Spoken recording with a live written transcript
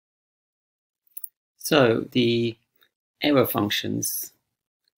So the error functions,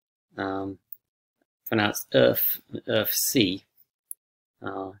 pronounced erf and erfc,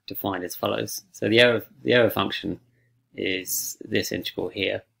 are defined as follows. So the error function is this integral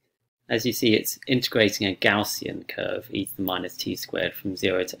here. As you see, it's integrating a Gaussian curve, e to the minus t squared, from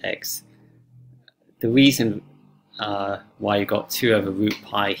 0 to x. The reason why you got 2 over root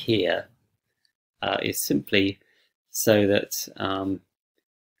pi here is simply so that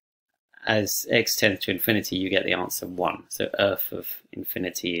as x tends to infinity, you get the answer 1. So erf of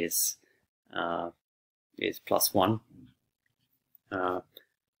infinity is plus 1.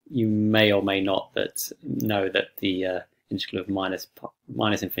 You may or may not know that the integral of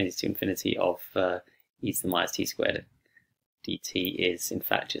minus infinity to infinity of e to the minus t squared dt is in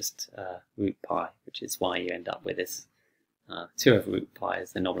fact just root pi, which is why you end up with this 2 over root pi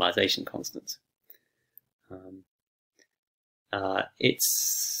as the normalization constant.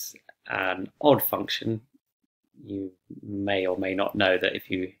 It's an odd function. You may or may not know that if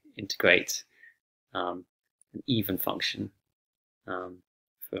you integrate an even function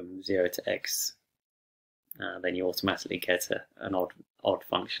from 0 to x, then you automatically get an odd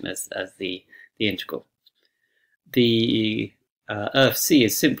function as the integral. The erfc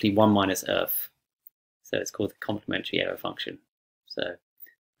is simply 1 minus erf, so it's called the complementary error function. So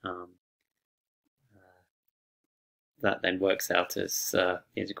that then works out as the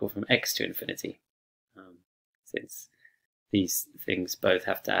integral from x to infinity. Since these things both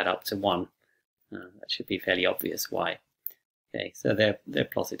have to add up to 1, that should be fairly obvious why. Okay, so they're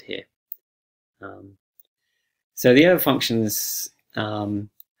plotted here. So the error functions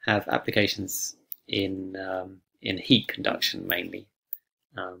have applications in heat conduction mainly,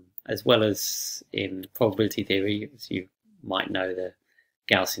 as well as in probability theory. As you might know, the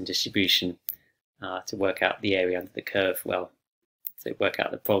Gaussian distribution to work out the area under the curve. Well, to work out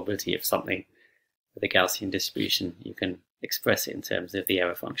the probability of something with a Gaussian distribution, you can express it in terms of the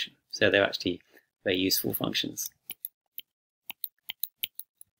error function. So they're actually very useful functions.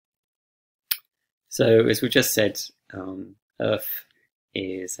 So as we just said, erf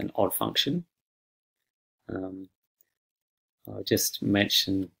is an odd function. I'll just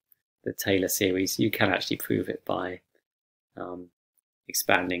mention the Taylor series. You can actually prove it by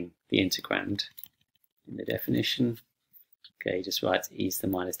expanding the integrand in the definition. Okay, just write e to the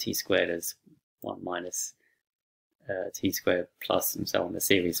minus t squared as 1 minus t squared plus and so on, the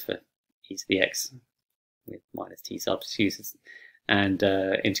series for e to the x with minus t substitutes, and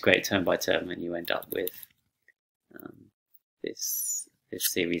integrate term by term, and you end up with this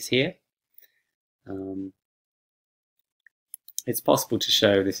series here. It's possible to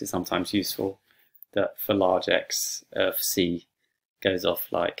show, this is sometimes useful, that for large x, erfc goes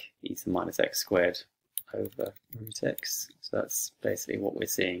off like e to the minus x squared over root x. So that's basically what we're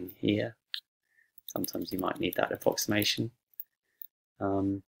seeing here. Sometimes you might need that approximation.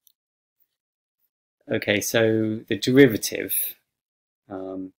 Okay, so the derivative,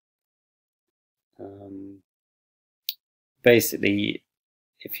 basically,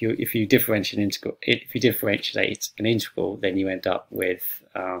 if you differentiate an integral, then you end up with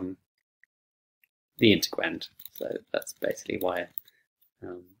the integrand. So that's basically why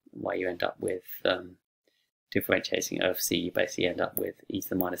you end up with differentiating erfc. You basically end up with e to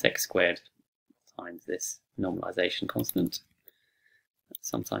the minus x squared times this normalization constant. That's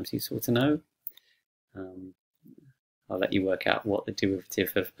sometimes useful to know. I'll let you work out what the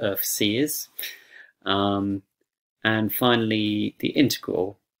derivative of erfc is. And finally, the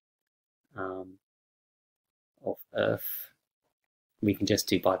integral of erf we can just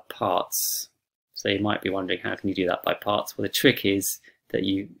do by parts. So you might be wondering, how can you do that by parts? Well, the trick is that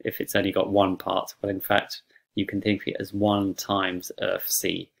if it's only got one part, well, in fact, you can think of it as 1 times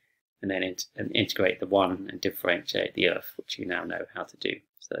erfc, and then integrate the 1 and differentiate the erf, which you now know how to do.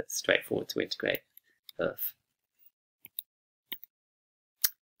 So it's straightforward to integrate erf.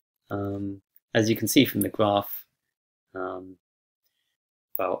 As you can see from the graph, well,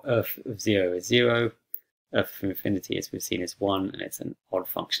 erf of 0 is 0, erf of infinity, as we've seen, is 1, and it's an odd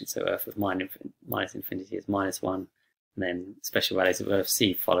function, so erf of minus infinity is minus 1, and then special values of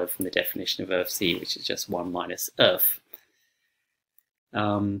erfc follow from the definition of erfc, which is just 1 minus erf.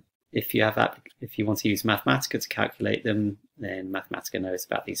 If you want to use Mathematica to calculate them, then Mathematica knows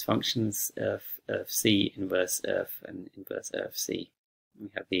about these functions, erfc, inverse erf, and inverse erfc. We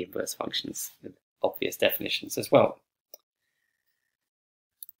have the inverse functions with obvious definitions as well.